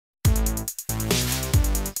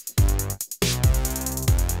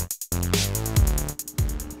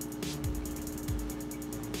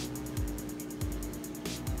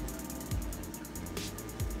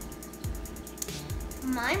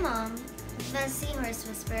my mom, the Seahorse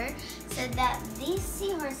Whisperer, said that these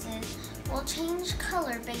seahorses will change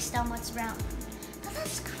color based on what's around them. But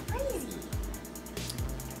that's crazy.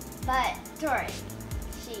 But Tori,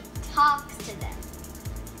 she talks to them.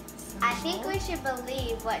 So? I think we should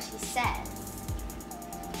believe what she says.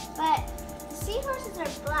 But the seahorses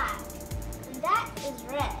are black, and that is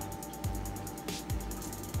red.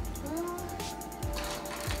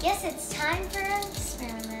 Guess it's time for an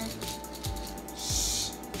experiment. Shh,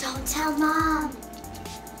 don't tell Mom.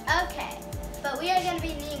 Okay, but we are going to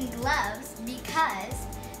be needing gloves because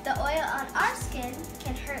the oil on our skin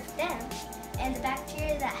can hurt them, and the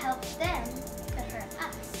bacteria that helps them could hurt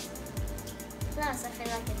us. Plus, I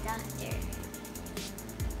feel like a doctor.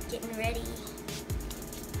 Getting ready.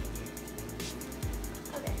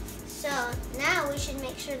 Okay, so now we should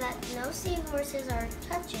make sure that no seahorses are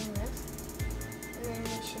touching this. And then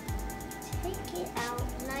we should take it out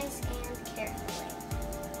nice and carefully.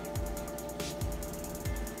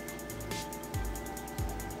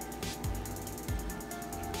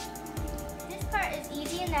 This part is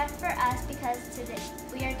easy enough for us because today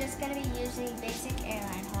we are just going to be using basic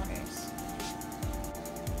airline holders.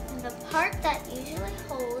 And the part that usually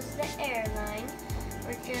holds the airline,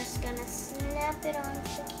 we're just going to snap it onto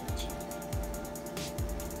the keychain.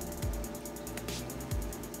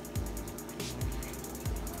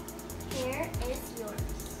 Here is yours.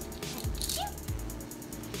 Thank you.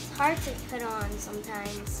 It's hard to put on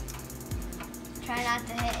sometimes. Try not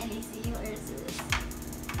to hit any seahorses.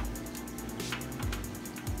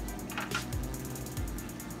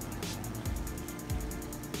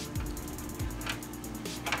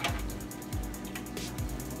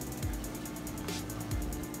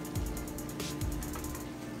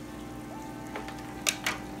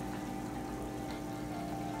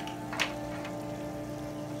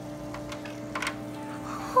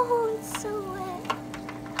 Oh, it's so wet.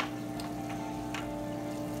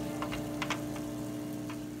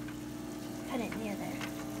 Put it near there.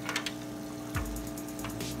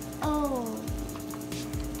 Oh.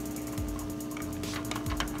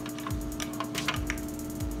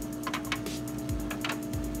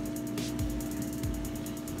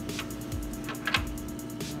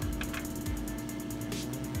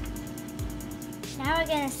 Now we're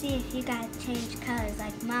going to see if you guys change colors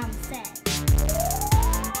like Mom said.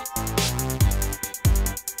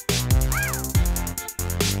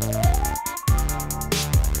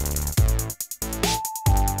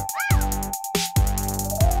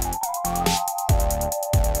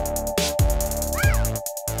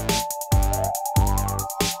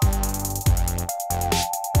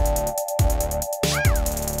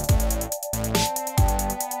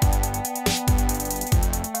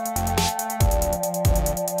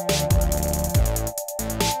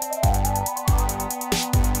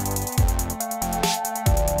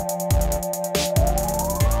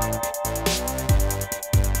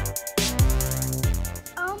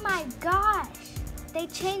 They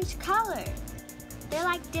changed color. They're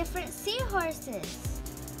like different seahorses.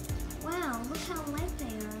 Wow, look how light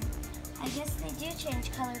they are. I guess they do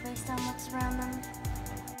change color based on what's around them.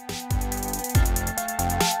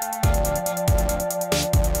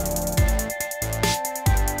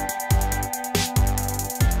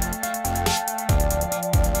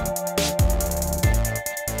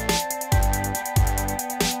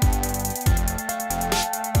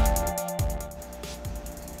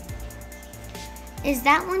 Is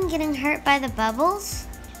that one getting hurt by the bubbles?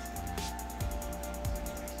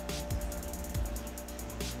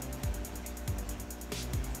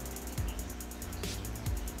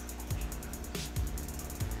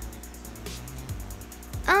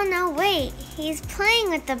 Oh no, wait, he's playing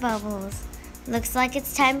with the bubbles. Looks like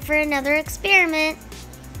it's time for another experiment.